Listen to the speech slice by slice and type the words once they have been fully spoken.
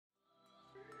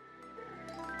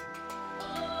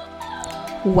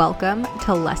Welcome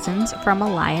to Lessons from a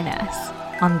Lioness.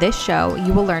 On this show,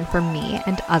 you will learn from me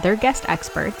and other guest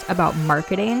experts about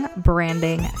marketing,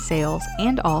 branding, sales,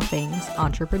 and all things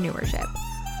entrepreneurship.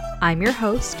 I'm your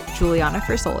host, Juliana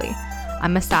Fersoli.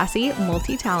 I'm a sassy,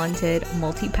 multi-talented,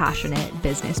 multi-passionate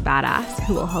business badass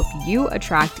who will help you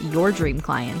attract your dream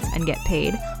clients and get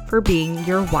paid for being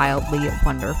your wildly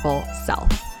wonderful self.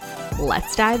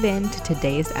 Let's dive into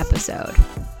today's episode.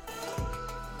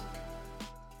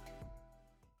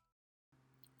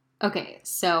 Okay,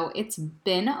 so it's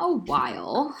been a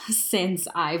while since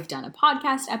I've done a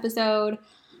podcast episode.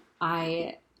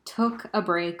 I took a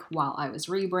break while I was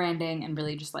rebranding and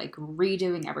really just like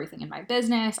redoing everything in my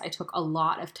business. I took a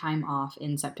lot of time off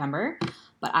in September,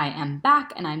 but I am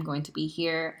back and I'm going to be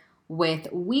here with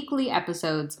weekly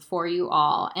episodes for you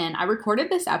all. And I recorded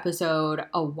this episode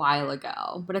a while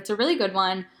ago, but it's a really good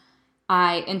one.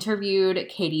 I interviewed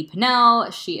Katie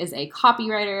Pannell. She is a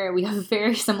copywriter. We have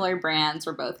very similar brands.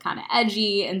 We're both kind of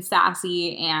edgy and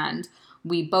sassy, and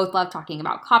we both love talking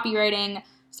about copywriting.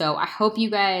 So I hope you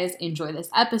guys enjoy this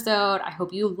episode. I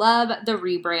hope you love the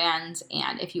rebrand.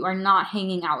 And if you are not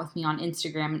hanging out with me on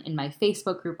Instagram and in my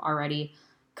Facebook group already,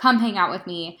 come hang out with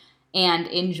me and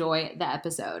enjoy the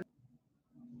episode.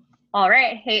 All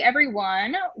right. Hey,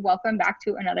 everyone. Welcome back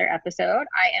to another episode.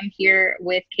 I am here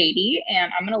with Katie,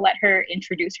 and I'm going to let her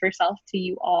introduce herself to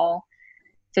you all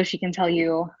so she can tell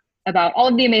you about all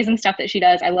of the amazing stuff that she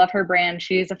does. I love her brand.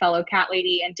 She's a fellow cat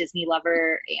lady and Disney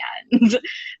lover. And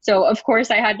so, of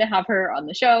course, I had to have her on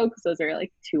the show because those are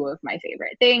like two of my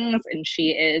favorite things. And she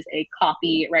is a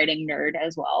copywriting nerd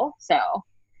as well. So,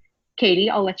 Katie,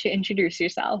 I'll let you introduce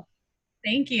yourself.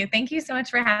 Thank you. Thank you so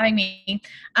much for having me.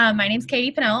 My name is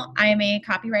Katie Pannell. I am a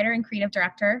copywriter and creative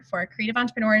director for creative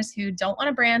entrepreneurs who don't want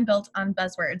a brand built on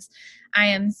buzzwords. I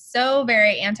am so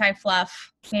very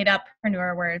anti-fluff,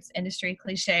 made-up-preneur words, industry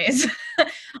cliches,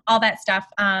 all that stuff.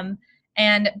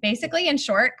 And basically, in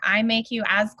short, I make you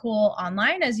as cool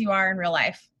online as you are in real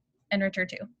life, and richer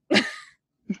too.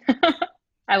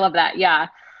 I love that. Yeah.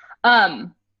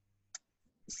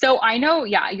 So I know,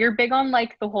 you're big on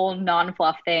like the whole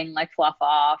non-fluff thing, like fluff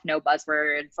off, no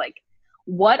buzzwords. Like,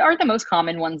 what are the most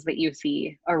common ones that you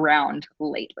see around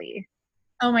lately?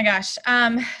 Oh my gosh.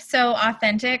 So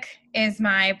authentic is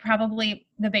probably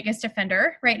the biggest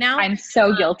offender right now. I'm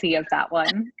so guilty of that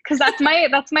one because that's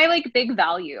my like big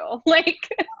value. Like,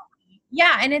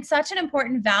 yeah. And it's such an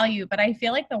important value, but I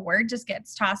feel like the word just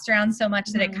gets tossed around so much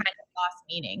that it kind of lost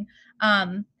meaning.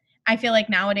 I feel like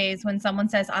nowadays when someone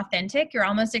says authentic, you're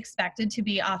almost expected to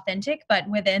be authentic, but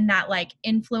within that like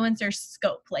influencer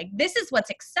scope, like this is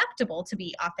what's acceptable to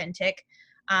be authentic,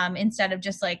 instead of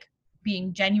just like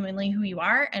being genuinely who you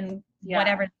are and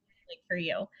whatever like for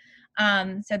you.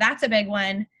 So that's a big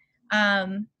one.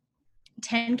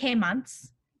 10K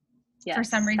months. Yes, for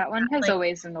some reason. That one has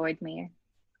always annoyed me.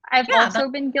 I've also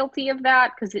been guilty of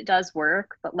that because it does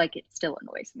work, but like it still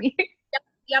annoys me.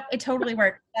 Yep, it totally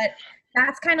works. But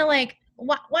that's kind of like,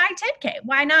 why 10K?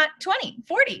 Why not 20,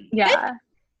 40, 50, 100?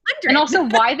 And also,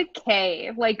 why the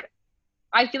K? Like,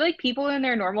 I feel like people in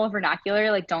their normal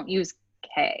vernacular, like, don't use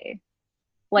K.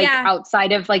 Like,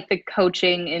 outside of, like, the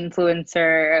coaching,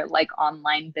 influencer, like,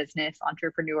 online business,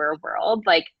 entrepreneur world,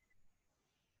 like,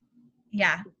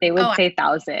 they would say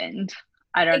 1,000.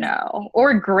 I don't know.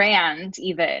 Or grand,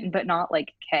 even, but not,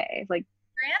 like, K. Like,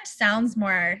 grand sounds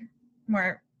more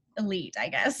elite, I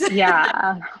guess.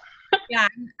 Yeah. Yeah,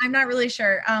 I'm not really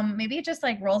sure. Maybe it just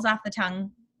like rolls off the tongue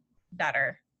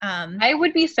better. I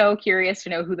would be so curious to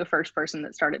know who the first person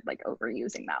that started like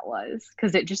overusing that was,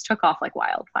 because it just took off like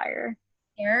wildfire.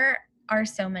 There are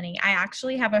so many. I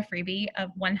actually have a freebie of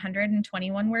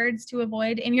 121 words to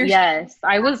avoid in your Yes,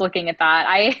 I was looking at that.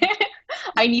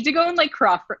 I need to go and like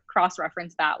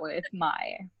cross-reference that with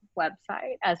my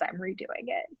website as I'm redoing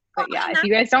it. But if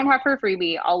you guys don't have her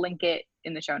freebie, I'll link it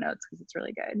in the show notes because it's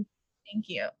really good. Thank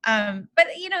you.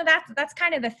 But you know, that's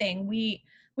kind of the thing. We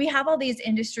have all these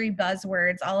industry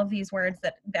buzzwords, all of these words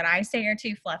that I say are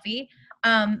too fluffy.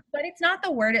 But it's not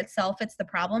the word itself. It's the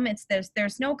problem. It's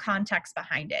there's no context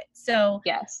behind it. So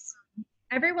yes,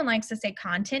 everyone likes to say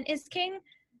content is king,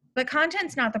 but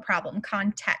content's not the problem.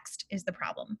 Context is the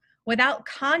problem. Without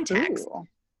context,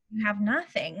 you have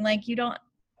nothing. Like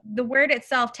the word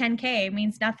itself, 10K,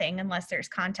 means nothing unless there's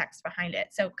context behind it.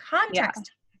 So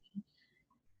context,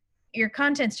 your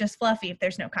content's just fluffy if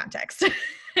there's no context.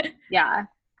 Yeah.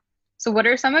 So what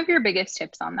are some of your biggest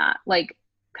tips on that? Like,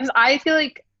 because I feel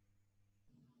like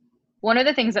one of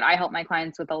the things that I help my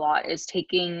clients with a lot is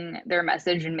taking their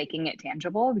message and making it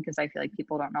tangible, because I feel like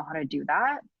people don't know how to do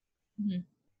that. Mm-hmm.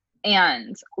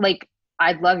 And like,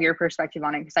 I'd love your perspective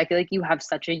on it because I feel like you have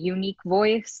such a unique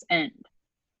voice and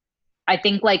I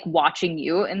think like watching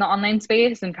you in the online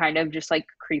space and kind of just like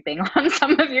creeping on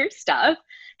some of your stuff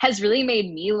has really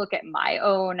made me look at my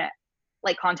own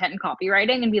like content and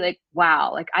copywriting and be like,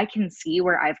 wow, like I can see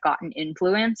where I've gotten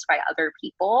influenced by other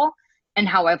people and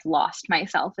how I've lost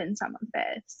myself in some of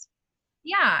this.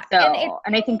 Yeah. So,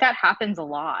 and I think that happens a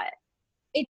lot.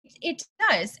 It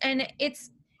does. And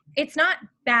it's not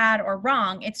bad or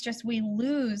wrong. It's just we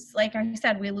lose, like I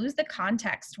said, we lose the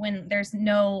context when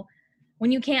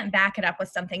when you can't back it up with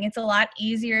something. It's a lot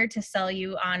easier to sell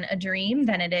you on a dream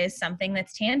than it is something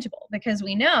that's tangible, because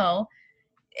we know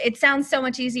it sounds so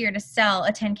much easier to sell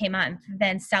a 10K month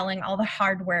than selling all the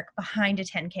hard work behind a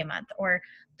 10K month, or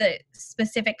the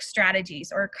specific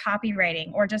strategies or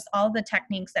copywriting or just all the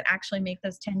techniques that actually make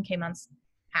those 10K months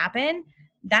happen.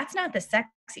 That's not the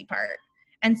sexy part.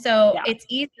 And so it's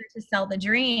easier to sell the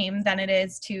dream than it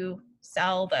is to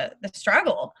sell the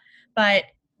struggle. But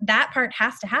that part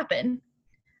has to happen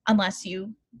unless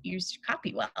you use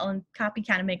copy well, and copy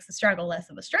kind of makes the struggle less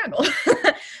of a struggle.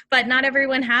 But not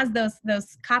everyone has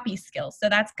those copy skills. So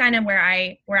that's kind of where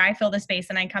I fill the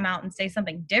space and I come out and say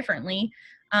something differently,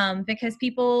 because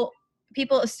people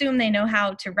assume they know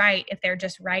how to write if they're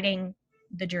just writing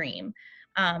the dream.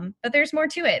 But there's more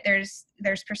to it.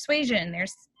 There's persuasion.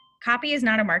 Copy is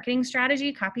not a marketing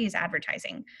strategy. Copy is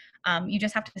advertising. You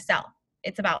just have to sell.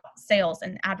 It's about sales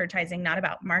and advertising, not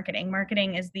about marketing.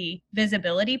 Marketing is the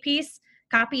visibility piece.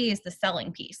 Copy is the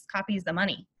selling piece. Copy is the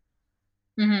money.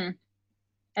 Mm-hmm.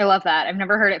 I love that. I've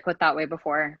never heard it put that way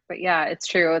before, but yeah, it's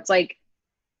true. It's like,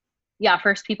 yeah,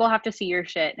 first people have to see your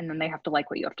shit and then they have to like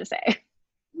what you have to say.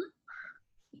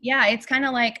 Yeah. It's kind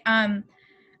of like,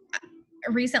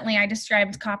 recently I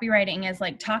described copywriting as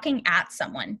like talking at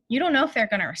someone. You don't know if they're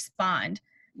going to respond,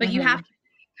 but you have to be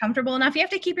comfortable enough. You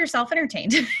have to keep yourself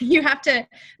entertained. You have to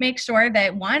make sure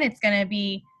that, one,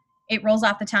 it rolls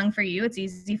off the tongue for you. It's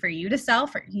easy for you to sell,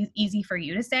 easy for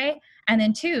you to say. And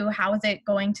then two, how is it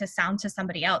going to sound to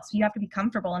somebody else? You have to be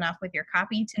comfortable enough with your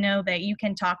copy to know that you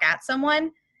can talk at someone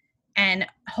and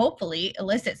hopefully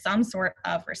elicit some sort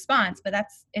of response, but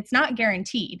it's not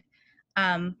guaranteed.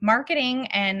 Marketing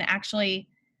and actually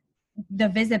the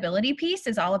visibility piece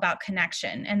is all about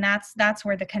connection. And that's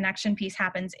where the connection piece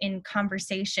happens in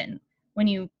conversation. When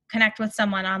you connect with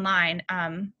someone online,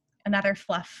 another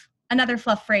fluff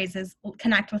phrase is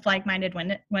connect with like-minded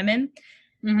women.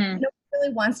 Mm-hmm. Nobody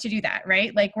really wants to do that,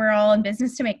 right? Like, we're all in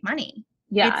business to make money.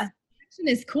 Yeah. Connection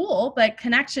is cool, but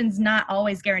connection's not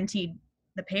always guaranteed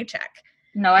the paycheck.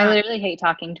 No, I literally hate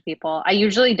talking to people. I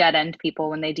usually dead end people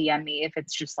when they DM me if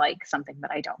it's just like something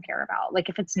that I don't care about. Like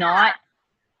if it's not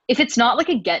like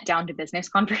a get down to business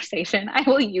conversation, I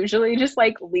will usually just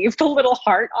like leave the little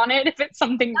heart on it if it's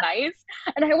something nice,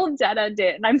 and I will dead end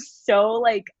it. And I'm so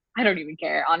like, I don't even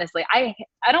care, honestly. I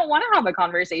don't want to have a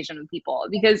conversation with people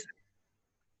because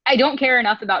I don't care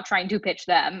enough about trying to pitch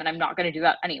them, and I'm not going to do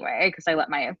that anyway because I let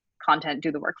my content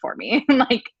do the work for me.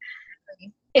 Like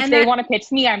if they want to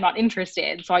pitch me, I'm not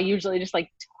interested. So I usually just like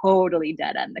totally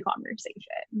dead end the conversation.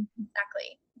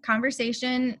 Exactly.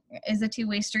 Conversation is a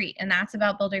two-way street, and that's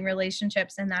about building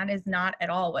relationships. And that is not at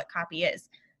all what copy is.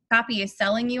 Copy is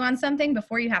selling you on something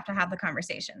before you have to have the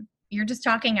conversation. You're just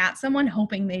talking at someone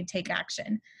hoping they take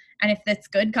action. And if it's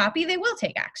good copy, they will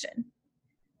take action.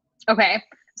 Okay.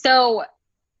 So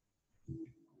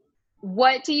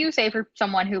what do you say for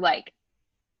someone who like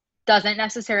doesn't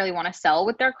necessarily want to sell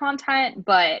with their content,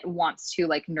 but wants to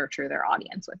like nurture their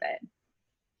audience with it?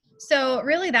 So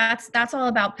really that's all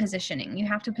about positioning. You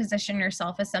have to position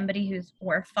yourself as somebody who's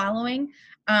worth following.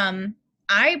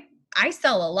 I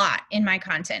sell a lot in my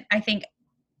content. I think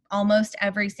almost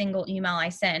every single email I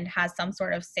send has some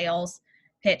sort of sales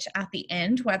pitch at the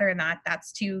end, whether or not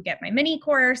that's to get my mini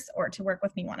course or to work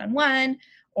with me one-on-one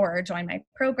or join my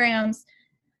programs.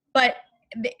 But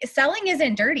selling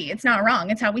isn't dirty. It's not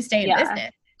wrong. It's how we stay in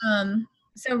business.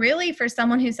 So really for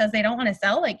someone who says they don't want to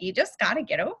sell, like you just got to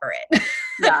get over it.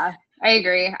 Yeah, I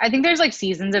agree. I think there's like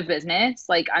seasons of business.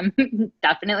 Like I'm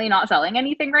definitely not selling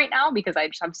anything right now because I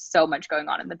just have so much going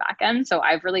on in the back end. So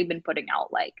I've really been putting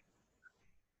out like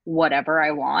whatever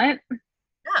I want.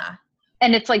 Yeah.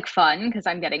 And it's like fun because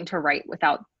I'm getting to write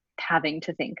without having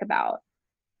to think about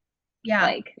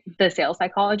like the sales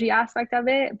psychology aspect of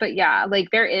it. But yeah, like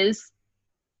there is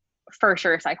for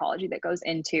sure psychology that goes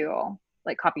into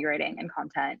like copywriting and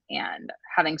content and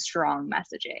having strong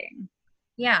messaging.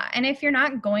 Yeah. And if you're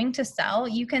not going to sell,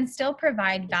 you can still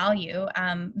provide value.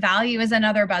 Value is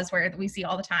another buzzword that we see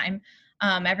all the time.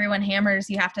 Everyone hammers,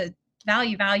 you have to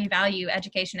value,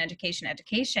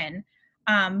 education.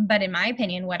 But in my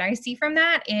opinion, what I see from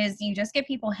that is you just get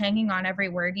people hanging on every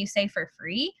word you say for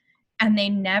free. and they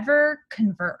never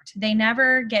convert. They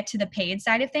never get to the paid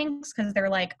side of things because they're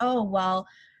like, oh, well,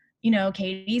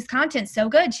 Katie's content's so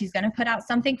good. She's going to put out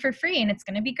something for free and it's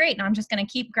going to be great. And I'm just going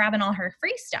to keep grabbing all her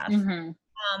free stuff. Mm-hmm.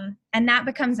 And that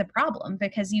becomes a problem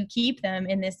because you keep them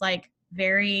in this like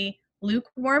very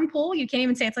lukewarm pool. You can't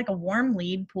even say it's like a warm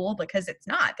lead pool because it's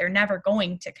not. They're never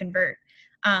going to convert.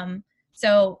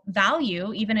 So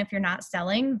value, even if you're not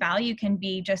selling, value can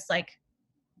be just like,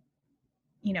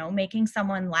 making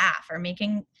someone laugh or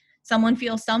making someone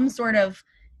feel some sort of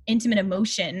intimate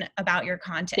emotion about your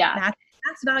content. Yeah.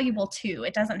 That's valuable too.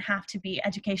 It doesn't have to be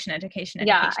education.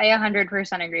 Yeah, I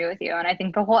 100% agree with you. And I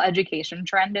think the whole education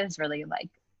trend is really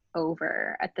like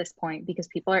over at this point because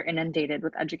people are inundated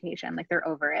with education. Like they're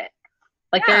over it.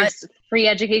 Like there's free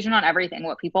education on everything.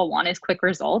 What people want is quick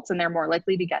results and they're more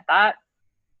likely to get that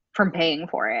from paying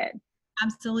for it.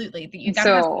 Absolutely.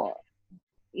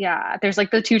 Yeah, there's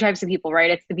like the two types of people, right?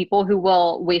 It's the people who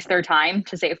will waste their time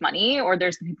to save money, or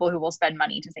there's the people who will spend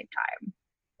money to save time.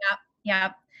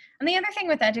 Yeah. And the other thing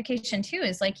with education too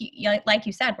is like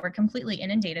you said, we're completely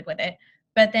inundated with it,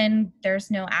 but then there's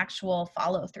no actual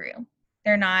follow through.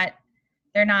 They're not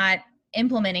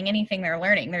implementing anything they're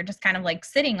learning. They're just kind of like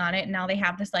sitting on it. And now they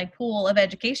have this like pool of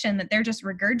education that they're just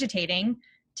regurgitating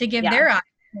to give their audience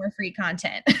more free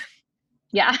content.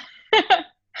 Yeah.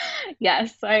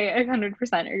 Yes, I 100%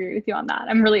 agree with you on that.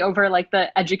 I'm really over like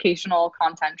the educational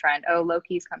content trend. Oh,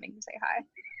 Loki's coming to say hi.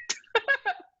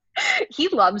 He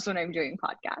loves when I'm doing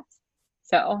podcasts.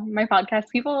 So my podcast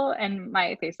people and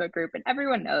my Facebook group and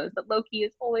everyone knows that Loki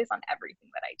is always on everything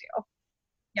that I do.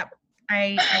 Yep.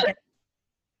 I get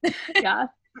it. Yeah.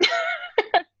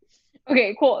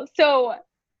 Okay, cool. So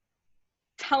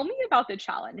tell me about the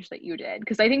challenge that you did,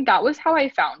 because I think that was how I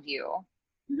found you.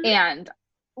 Mm-hmm. And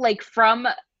like from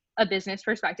a business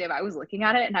perspective, I was looking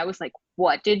at it and I was like,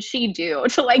 what did she do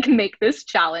to like make this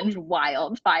challenge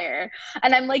wildfire?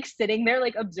 And I'm like sitting there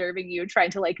like observing you trying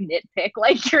to like nitpick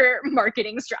like your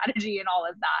marketing strategy and all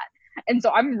of that. And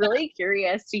so I'm really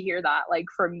curious to hear that like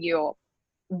from you,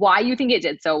 why you think it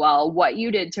did so well, what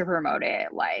you did to promote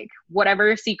it, like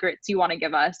whatever secrets you want to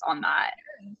give us on that.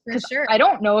 For sure. I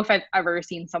don't know if I've ever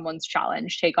seen someone's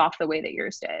challenge take off the way that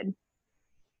yours did.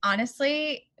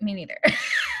 Honestly, me neither.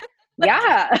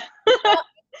 Yeah.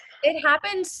 It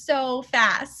happened so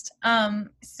fast.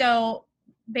 So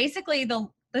basically the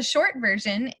short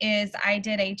version is I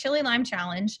did a chili lime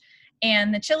challenge,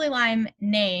 and the chili lime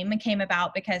name came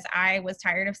about because I was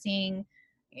tired of seeing,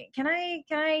 can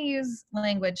I use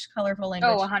colorful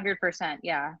language? Oh, 100%.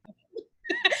 Yeah.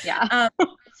 Yeah. I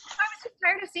was just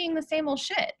tired of seeing the same old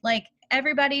shit. Like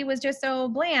everybody was just so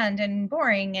bland and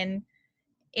boring. And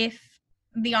if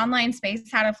the online space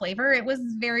had a flavor, it was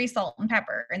very salt and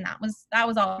pepper. And that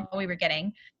was all we were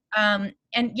getting. And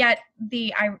yet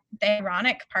the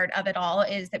ironic part of it all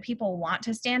is that people want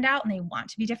to stand out and they want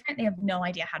to be different. They have no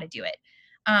idea how to do it.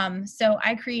 So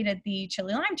I created the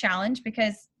chili lime challenge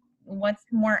because what's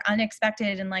more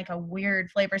unexpected and like a weird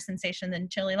flavor sensation than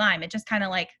chili lime? It just kind of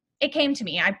like, it came to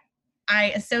me.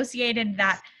 I associated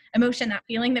that emotion, that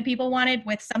feeling that people wanted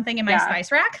with something in my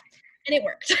spice rack, and it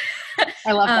worked.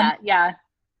 I love that. Yeah.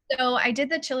 So I did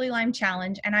the chili lime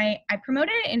challenge, and I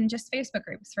promoted it in just Facebook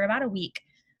groups for about a week.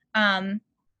 And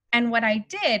what I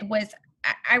did was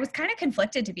I was kind of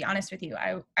conflicted, to be honest with you.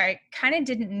 I kind of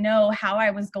didn't know how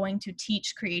I was going to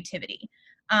teach creativity.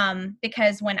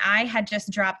 Because when I had just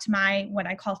dropped my, what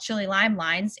I call chili lime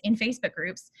lines in Facebook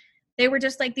groups, they were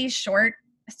just like these short,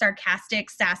 sarcastic,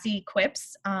 sassy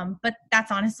quips. But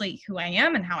that's honestly who I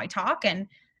am and how I talk. And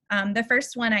the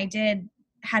first one I did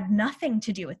had nothing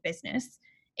to do with business.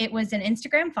 It was an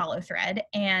Instagram follow thread,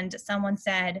 and someone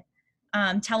said,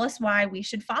 tell us why we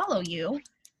should follow you.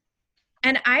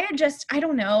 And I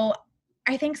don't know.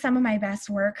 I think some of my best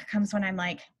work comes when I'm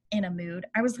like in a mood.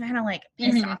 I was kind of like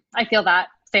pissed off. I feel that.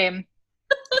 Same.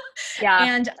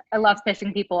 Yeah. And I love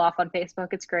pissing people off on Facebook.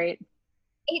 It's great.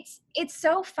 It's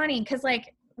so funny because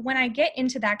like when I get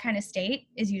into that kind of state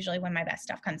is usually when my best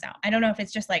stuff comes out. I don't know if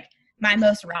it's just like my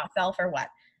most raw self or what,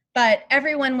 but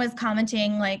everyone was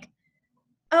commenting like,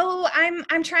 oh,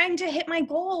 I'm trying to hit my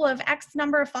goal of X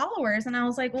number of followers. And I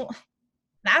was like, well,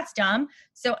 that's dumb.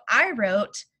 So I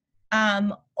wrote,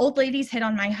 old ladies hit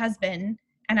on my husband,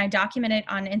 and I documented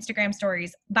on Instagram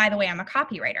stories. By the way, I'm a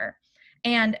copywriter.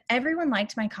 And everyone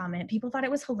liked my comment. People thought it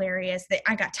was hilarious that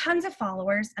I got tons of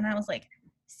followers. And I was like,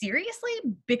 seriously?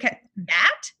 Because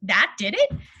that did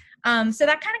it? So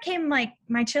that kind of came like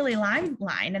my chili lime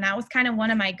line. And that was kind of one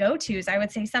of my go-tos. I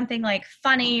would say something like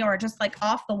funny or just like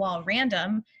off the wall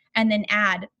random, and then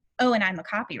add, oh, and I'm a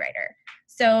copywriter.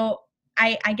 So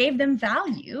I gave them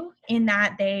value in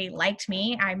that they liked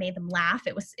me. I made them laugh.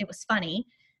 It was funny.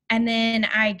 And then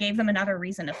I gave them another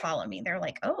reason to follow me. They're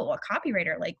like, oh, a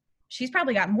copywriter, like she's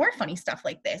probably got more funny stuff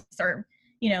like this, or,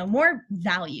 more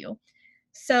value.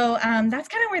 So that's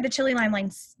kind of where the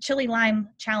Chili Lime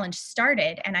Challenge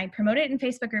started. And I promoted it in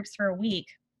Facebook groups for a week.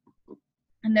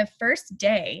 And the first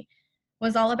day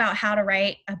was all about how to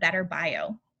write a better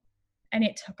bio. And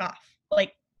it took off.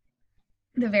 Like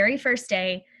the very first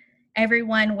day,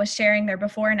 everyone was sharing their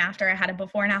before and after. I had a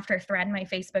before and after thread in my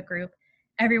Facebook group.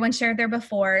 Everyone shared their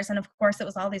befores. And of course, it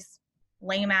was all these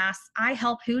lame ass, I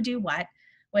help who do what,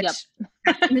 which is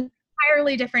an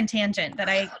entirely different tangent that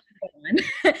I go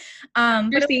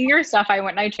on. You're seeing your stuff. I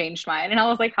went and I changed mine. And I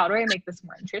was like, how do I make this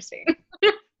more interesting?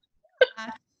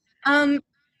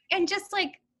 And just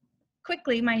like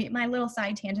quickly, my little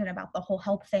side tangent about the whole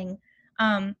help thing.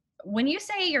 When you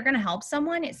say you're going to help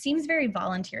someone, it seems very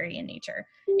voluntary in nature.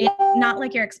 It's not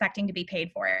like you're expecting to be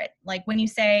paid for it. Like when you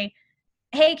say,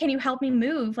 hey, can you help me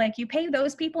move? Like you pay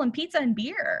those people in pizza and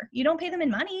beer. You don't pay them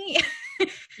in money.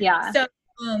 Yeah.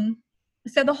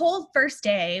 So the whole first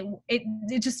day, it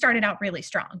just started out really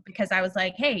strong because I was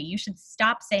like, hey, you should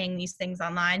stop saying these things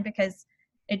online because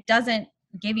it doesn't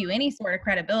give you any sort of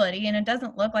credibility and it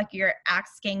doesn't look like you're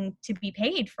asking to be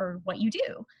paid for what you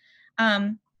do.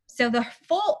 So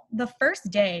the first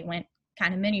day went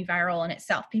kind of mini viral in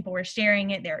itself. People were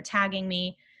sharing it. They were tagging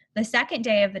me. The second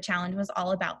day of the challenge was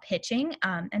all about pitching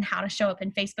and how to show up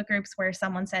in Facebook groups where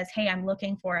someone says, hey, I'm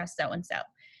looking for a so-and-so.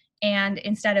 And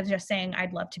instead of just saying,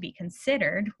 I'd love to be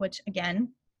considered, which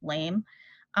again, lame,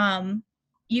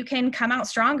 you can come out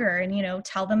stronger and,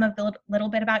 tell them a little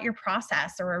bit about your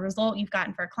process or a result you've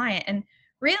gotten for a client. And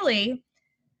really,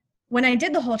 when I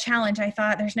did the whole challenge, I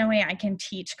thought there's no way I can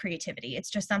teach creativity. It's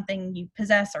just something you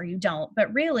possess or you don't.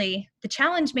 But really, the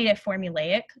challenge made it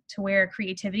formulaic to where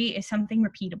creativity is something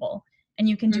repeatable and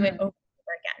you can do it over and over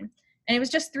again. And it was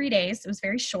just 3 days. It was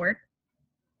very short.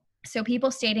 So people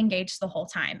stayed engaged the whole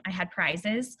time. I had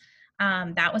prizes.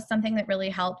 That was something that really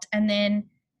helped. And then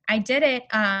I did it,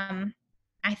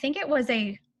 I think it was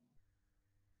I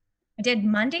did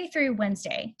Monday through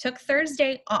Wednesday, took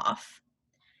Thursday off.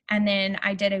 And then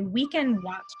I did a weekend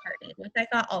watch party, which I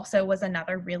thought also was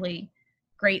another really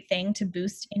great thing to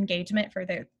boost engagement for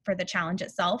the challenge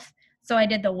itself. So I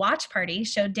did the watch party,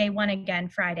 showed day 1 again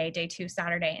Friday, day 2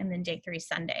 Saturday, and then day 3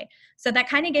 Sunday. So that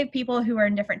kind of gave people who are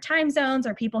in different time zones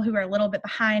or people who are a little bit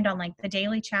behind on like the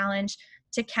daily challenge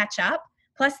to catch up.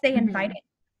 Plus they invited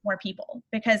more people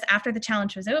because after the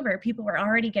challenge was over, people were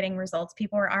already getting results.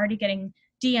 People were already getting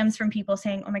DMs from people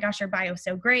saying, oh my gosh, your bio is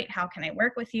so great. How can I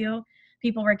work with you?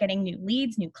 People were getting new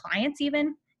leads, new clients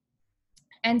even.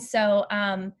 And so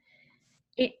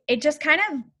it just kind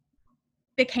of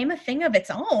became a thing of its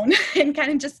own and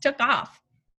kind of just took off.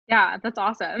 Yeah, that's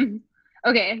awesome.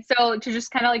 Okay, so to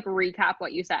just kind of like recap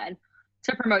what you said,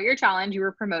 to promote your challenge, you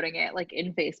were promoting it like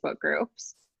in Facebook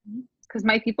groups. Because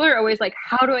my people are always like,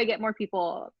 how do I get more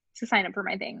people to sign up for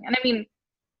my thing? And I mean,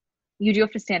 you do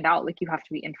have to stand out, like you have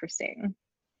to be interesting.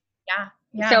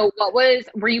 Yeah. So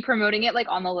were you promoting it like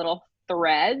on the little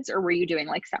threads or were you doing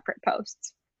like separate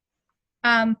posts?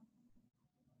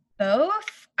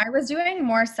 Both. I was doing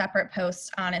more separate posts,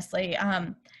 honestly.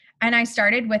 And I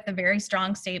started with a very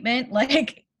strong statement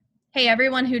like, hey,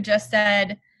 everyone who just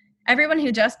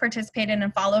participated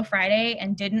in Follow Friday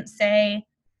and didn't say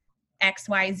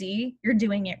XYZ, you're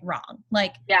doing it wrong.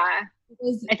 Like, yeah,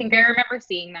 I think I remember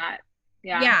seeing that.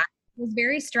 Yeah. It was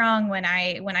very strong when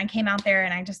I came out there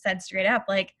and I just said straight up,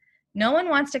 like, no one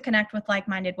wants to connect with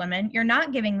like-minded women. You're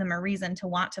not giving them a reason to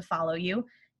want to follow you.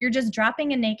 You're just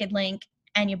dropping a naked link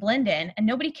and you blend in and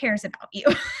nobody cares about you.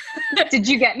 Did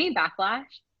you get any backlash?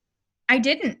 I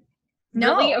didn't.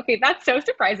 No. Really? Okay, that's so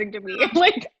surprising to me.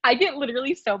 Like, I get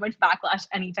literally so much backlash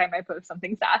anytime I post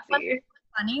something sassy. What's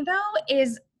funny though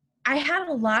is I had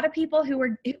a lot of people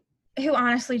who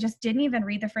honestly just didn't even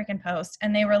read the freaking post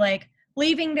and they were like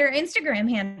leaving their Instagram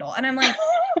handle. And I'm like,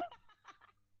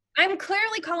 I'm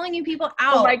clearly calling you people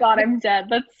out. Oh my God, I'm dead.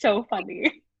 That's so funny.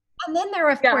 And then there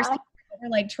were, of course, people that were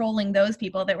like trolling those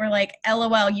people that were like,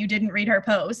 LOL, you didn't read her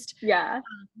post. Yeah.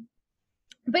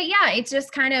 But yeah, it's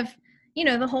just kind of,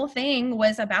 the whole thing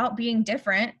was about being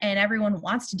different and everyone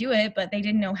wants to do it, but they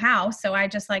didn't know how. So I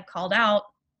just like called out,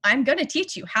 I'm going to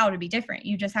teach you how to be different.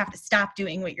 You just have to stop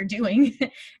doing what you're doing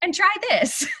and try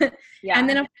this. Yeah. And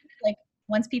then like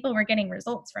once people were getting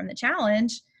results from the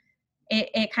challenge,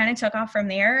 it kind of took off from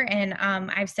there. And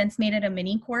I've since made it a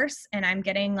mini course and I'm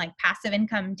getting like passive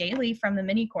income daily from the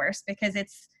mini course because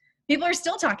people are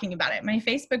still talking about it. My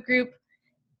Facebook group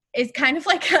is kind of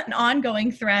like an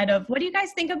ongoing thread of what do you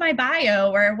guys think of my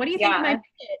bio, or what do you think of my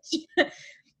pitch?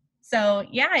 So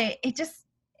yeah,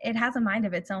 it has a mind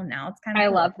of its own now. It's kind of I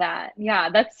cool. love that. Yeah,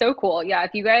 that's so cool. Yeah,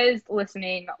 if you guys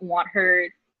listening want her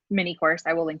mini course,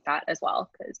 I will link that as well,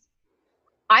 because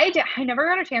I never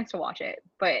got a chance to watch it,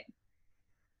 but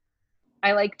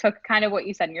I like took kind of what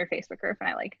you said in your Facebook group and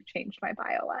I like changed my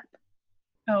bio up.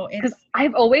 Oh, because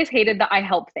I've always hated the I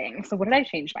help thing. So what did I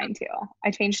change mine to?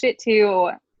 I changed it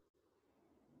to,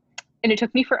 and it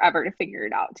took me forever to figure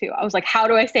it out too. I was like, how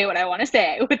do I say what I want to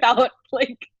say without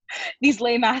like these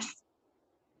lame ass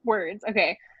words?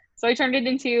 Okay. So I turned it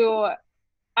into,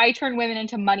 I turn women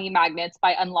into money magnets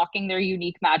by unlocking their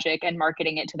unique magic and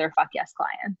marketing it to their fuck yes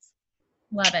clients.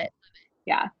 Love it.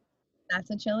 Yeah. That's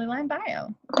a Chili Line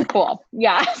bio. Cool.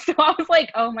 Yeah. So I was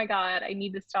like, oh my God, I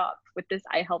need to stop with this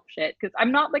I help shit, because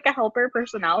I'm not like a helper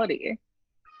personality.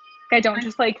 I don't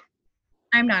just like.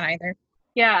 I'm not either.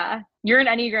 Yeah. You're an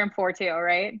Enneagram 4 too,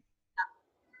 right?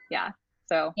 Yeah.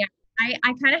 So. Yeah.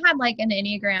 I kind of had like an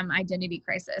Enneagram identity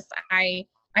crisis. I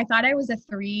thought I was a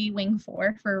 3 wing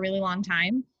 4 for a really long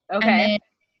time. Okay.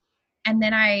 And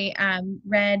then I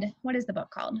read, what is the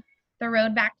book called? The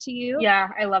Road Back to You. Yeah,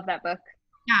 I love that book.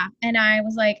 Yeah. And I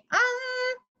was like,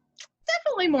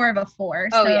 definitely more of a 4.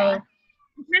 Oh, so yeah.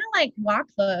 I kind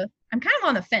of I'm kind of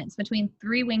on the fence between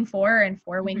 3 wing 4 and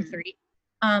 4 wing 3.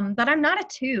 But I'm not a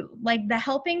 2. Like the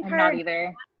helping part, I'm not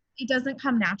either. It doesn't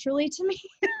come naturally to me.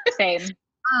 Same.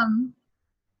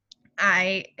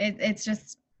 It's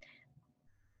just,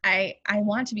 I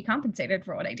want to be compensated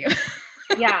for what I do.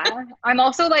 Yeah. I'm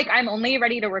also like, I'm only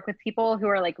ready to work with people who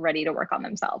are like ready to work on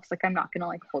themselves. Like, I'm not going to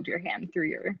like hold your hand through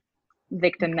your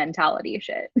victim mentality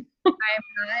shit. I'm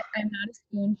not a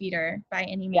spoon feeder by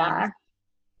any means. Yeah.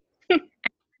 I'm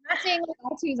not saying like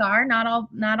all 2s are,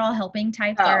 not all helping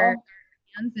types are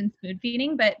hands and spoon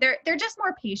feeding, but they're just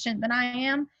more patient than I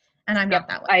am. And I'm not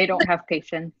that way. I don't have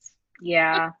patience.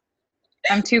 Yeah.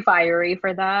 I'm too fiery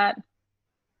for that.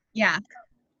 Yeah.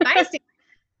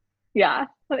 Yeah.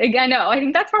 Like, I know. I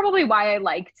think that's probably why I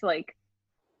liked like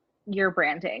your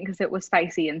branding, because it was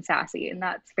spicy and sassy, and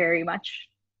that's very much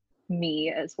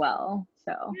me as well.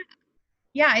 So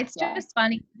yeah, it's just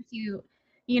funny. You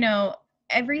know,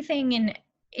 everything in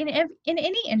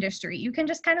any industry, you can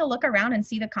just kind of look around and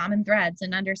see the common threads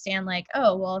and understand like,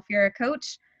 oh, well, if you're a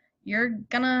coach, you're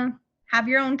gonna have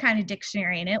your own kind of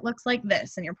dictionary and it looks like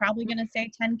this, and you're probably gonna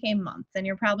say 10K months, and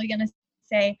you're probably gonna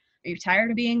say, are you tired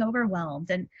of being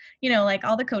overwhelmed? And like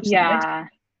all the coaches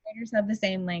writers have the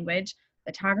same language,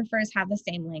 photographers have the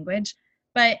same language,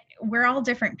 but we're all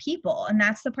different people, and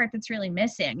that's the part that's really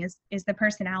missing is the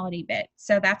personality bit.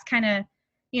 So that's kind of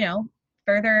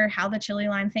further how the Chili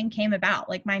Line thing came about.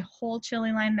 Like my whole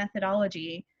Chili Line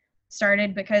methodology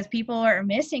started because people are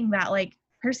missing that like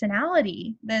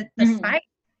personality, the spice,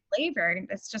 flavor.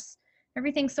 It's just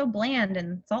everything's so bland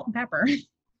and salt and pepper.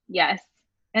 Yes.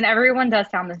 And everyone does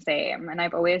sound the same. And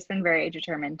I've always been very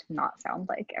determined to not sound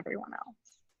like everyone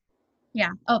else.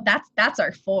 Yeah. Oh, that's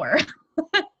our 4.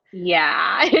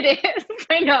 Yeah, it is.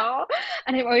 I know.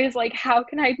 And I'm always like, how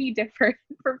can I be different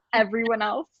from everyone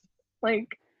else?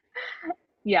 Like,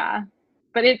 yeah.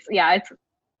 But it's a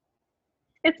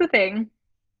thing.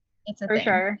 It's a for thing.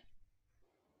 Sure.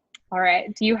 All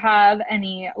right. Do you have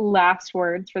any last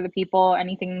words for the people?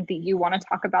 Anything that you want to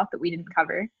talk about that we didn't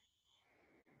cover?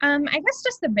 I guess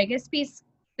just the biggest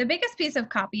piece of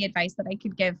copy advice that I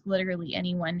could give literally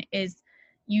anyone is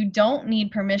you don't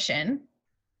need permission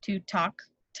to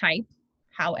type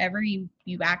however you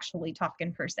actually talk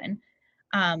in person.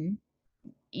 And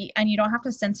you don't have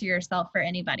to censor yourself for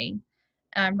anybody,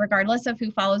 regardless of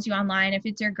who follows you online. If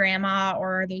it's your grandma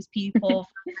or those people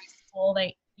from high school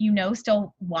that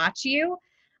still watch you,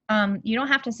 you don't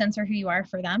have to censor who you are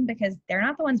for them, because they're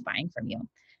not the ones buying from you.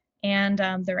 And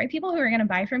the right people who are going to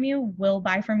buy from you will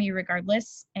buy from you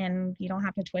regardless, and you don't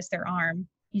have to twist their arm.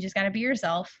 You just got to be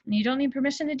yourself, and you don't need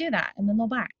permission to do that, and then they'll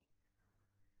buy.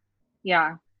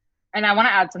 Yeah. And I want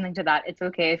to add something to that. It's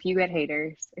okay if you get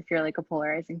haters, if you're like a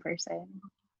polarizing person,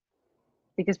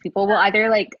 because people will either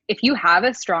like, if you have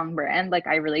a strong brand, like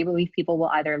I really believe people will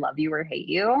either love you or hate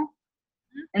you.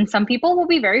 And some people will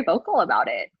be very vocal about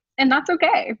it, and that's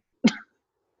okay.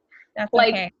 That's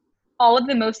like, okay. All of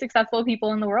the most successful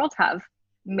people in the world have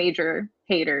major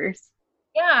haters.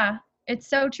 Yeah, it's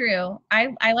so true.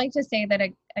 I like to say that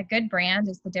a good brand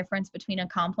is the difference between a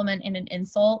compliment and an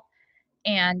insult.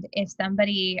 And if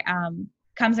somebody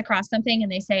comes across something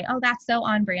and they say, oh, that's so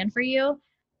on brand for you,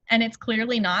 and it's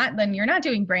clearly not, then you're not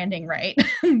doing branding right.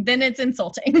 Then it's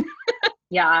insulting.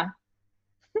 Yeah,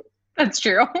 that's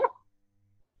true.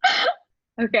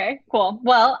 Okay, cool.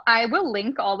 Well, I will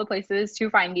link all the places to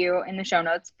find you in the show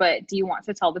notes, but do you want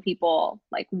to tell the people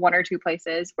like one or two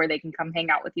places where they can come hang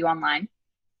out with you online?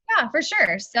 Yeah, for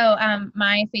sure. So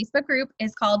my Facebook group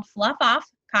is called Fluff Off,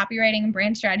 Copywriting and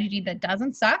Brand Strategy That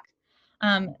Doesn't Suck.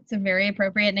 It's a very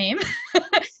appropriate name.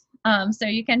 So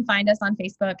you can find us on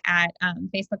Facebook at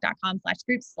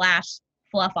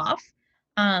facebook.com/group/Fluff Off.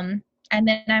 And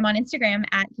then I'm on Instagram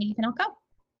at Katie Pannell Co.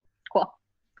 Cool.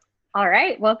 All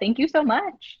right. Well, thank you so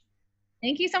much.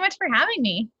 Thank you so much for having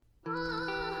me.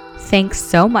 Thanks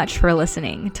so much for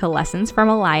listening to Lessons from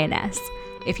a Lioness.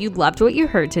 If you loved what you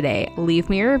heard today, leave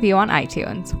me a review on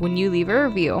iTunes. When you leave a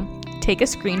review, take a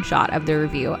screenshot of the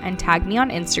review and tag me on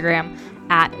Instagram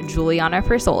at Juliana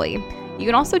Persoli. You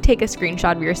can also take a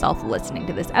screenshot of yourself listening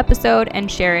to this episode and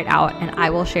share it out, and I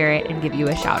will share it and give you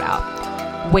a shout out.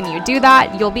 When you do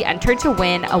that, you'll be entered to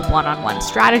win a one-on-one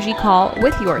strategy call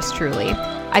with yours truly.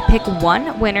 I pick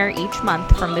one winner each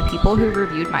month from the people who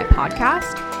reviewed my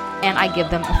podcast, and I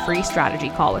give them a free strategy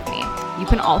call with me. You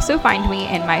can also find me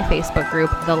in my Facebook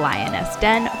group, The Lioness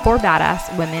Den, for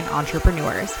badass women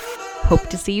entrepreneurs. Hope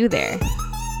to see you there.